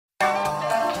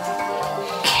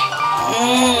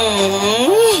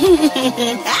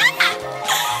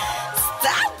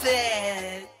Stop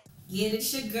it. Yeah,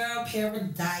 this your girl,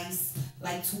 Pairofdice.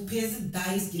 Like 2 pairs of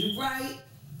dice, get it right.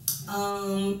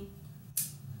 I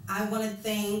want to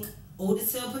thank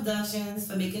OTISHILLPRODUCTIONZ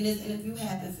for making this interview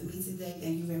happen for me today.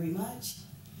 Thank you very much.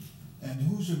 And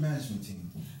who's your management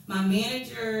team? My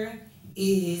manager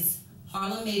is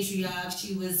Harlem Matriarch.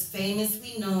 She was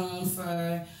famously known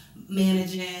for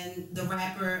managing the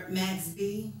rapper Max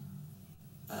B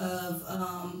of,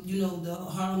 you know, the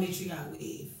Harlem Matriarch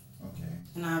wave. Okay.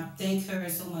 And I thank her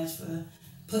so much for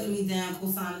putting me down,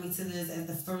 co-signing me to this as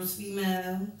the first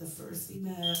female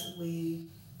wave.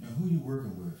 Now, who you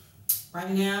working with?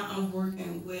 Right now, I'm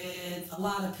working with a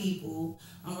lot of people.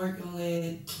 I'm working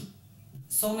with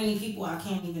so many people I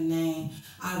can't even name.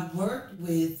 I've worked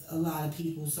with a lot of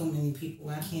people, so many people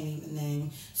I can't even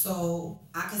name. So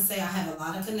I can say I have a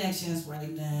lot of connections right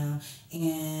now,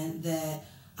 and that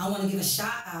I want to give a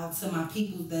shout out to my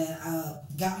people that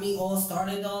got me all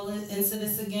started into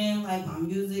this again, like my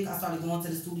music. I started going to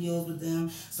the studios with them,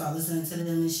 started listening to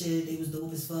them and shit. They was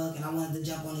dope as fuck, and I wanted to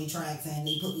jump on their tracks, and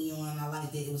they put me on, and I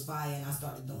liked it. It was fire, and I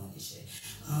started doing this shit.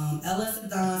 LS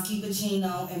Adons,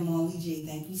 Keepa and Molly G,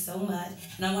 thank you so much.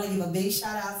 And I want to give a big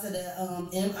shout out to the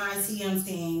MITM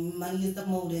team, Money is the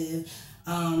Motive.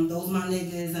 Those my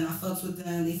niggas, and I fucks with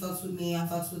them. They fucks with me, I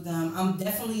fucks with them. I'm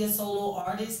definitely a solo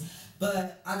artist,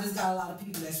 but I just got a lot of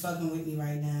people that's fucking with me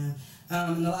right now.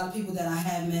 And a lot of people that I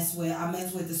have messed with. I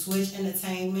messed with the Switch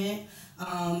Entertainment.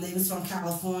 They was from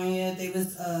California. They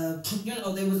was, you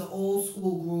know, they was an old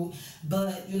school group,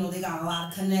 but, you know, they got a lot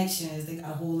of connections. They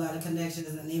got a whole lot of connections,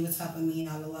 and they was helping me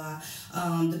out a lot.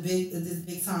 This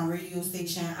big time radio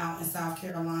station out in South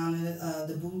Carolina,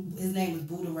 his name was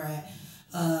Buddha Rat.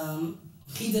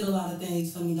 He did a lot of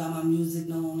things for me, got my music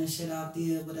known and shit out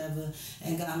there, whatever,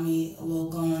 and got me a little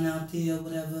going out there,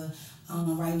 whatever.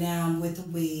 Right now I'm with the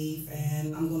wave,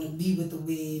 and I'm gonna be with the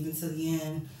wave until the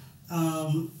end.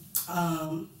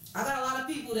 I got a lot of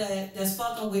people that's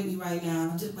fucking with me right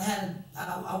now.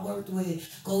 I worked with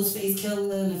Ghostface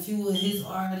Killer and a few of his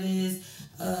artists.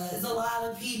 There's a lot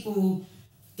of people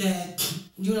that,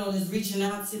 you know, that's reaching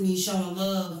out to me, showing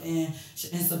love and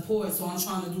support. So I'm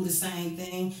trying to do the same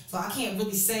thing. So I can't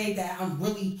really say that I'm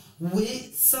really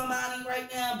with somebody right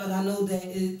now, but I know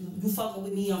that you fucking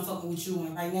with me, I'm fucking with you.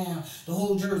 And right now, the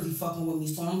whole Jersey fucking with me.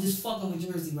 So I'm just fucking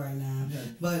with Jersey right now. Yeah.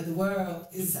 But the world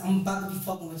is, I'm about to be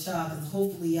fucking with y'all, because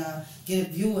hopefully y'all get a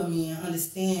view of me and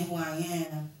understand who I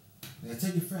am. Yeah,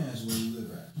 tell your friends where you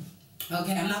live at.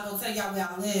 Okay, I'm not gonna tell y'all where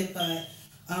I live, but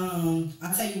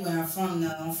I'll tell you where I'm from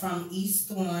now. I'm from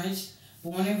East Orange,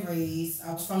 born and raised.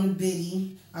 I was from the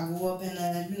Biddy. I grew up in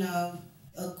a, you know,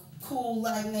 a cool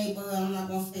like neighborhood. I'm not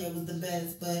gonna say it was the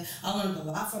best, but I learned a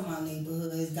lot from my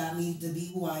neighborhood. It's got me to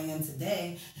be who I am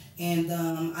today. And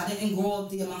I didn't grow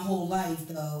up there my whole life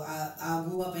though. I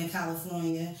grew up in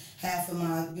California, half of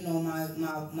my, you know,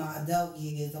 my adult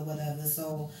years or whatever.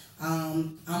 So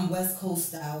I'm West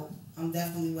Coast out. I'm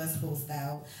definitely West Coast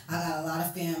out. I got a lot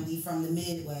of family from the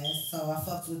Midwest, so I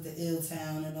fucked with the Ill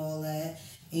Town and all that.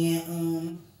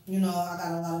 And you know, I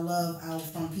got a lot of love out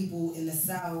from people in the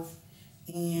South.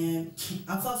 And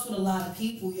I fucks with a lot of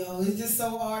people, yo. It's just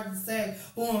so hard to say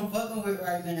who I'm fucking with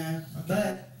right now. Okay.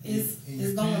 But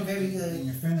it's going very good. And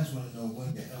your fans want to know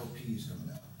when the LP is coming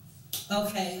out.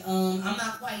 Okay, I'm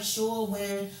not quite sure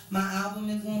when my album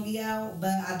is going to be out, but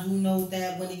I do know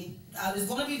that when it's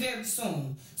going to be very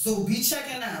soon. So be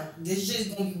checking out. This shit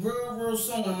is going to be real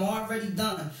soon. I'm already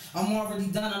done.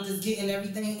 I'm just getting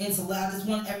everything into it. I just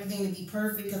want everything to be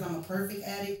perfect because I'm a perfect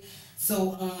addict.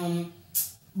 So,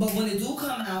 but when it do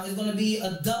come out, it's going to be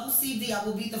a double CD. I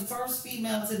will be the first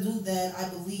female to do that, I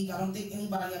believe. I don't think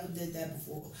anybody ever did that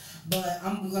before. But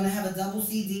I'm going to have a double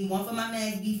CD, one for my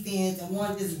Mag B fans and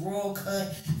one just raw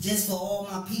cut just for all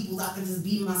my people. I can just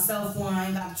be myself when I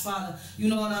ain't got to try to, you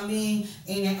know what I mean?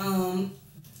 And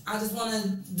I just want to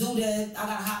do that. I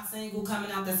got a hot single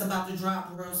coming out that's about to drop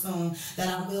real soon that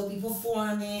I will be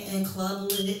performing in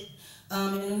Club Lit.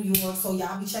 In New York, so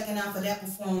y'all be checking out for that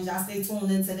performance. Y'all stay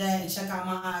tuned into that and check out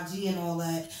my IG and all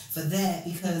that for that,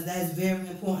 because that's very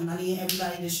important. I need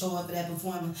everybody to show up for that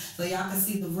performance so y'all can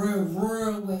see the real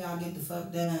way I get the fuck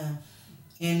down.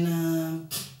 And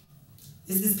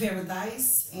this is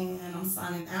Pairofdice, and I'm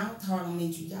signing out. Harlem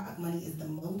Matriarch, Money is the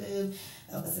Motive.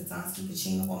 LS Adons,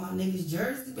 Keepa all my niggas,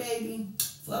 Jersey, baby.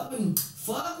 Fuck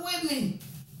with me.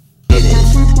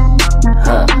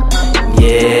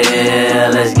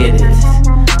 Yeah, let's get it.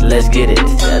 Let's get it.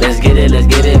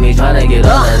 Me tryna get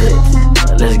all of it.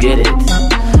 Let's get it.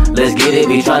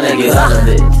 Me tryna get all of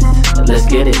it. Let's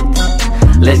get it.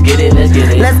 Let's get it, let's get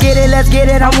it. Let's get it, let's get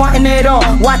it, I'm wanting it all.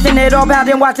 Watching it all, bout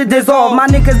and watch it dissolve. My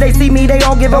niggas, they see me, they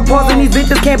all give a pause. And these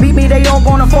bitches can't beat me, they all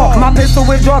gonna fall. My pistol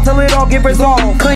withdraw till it all get resolved.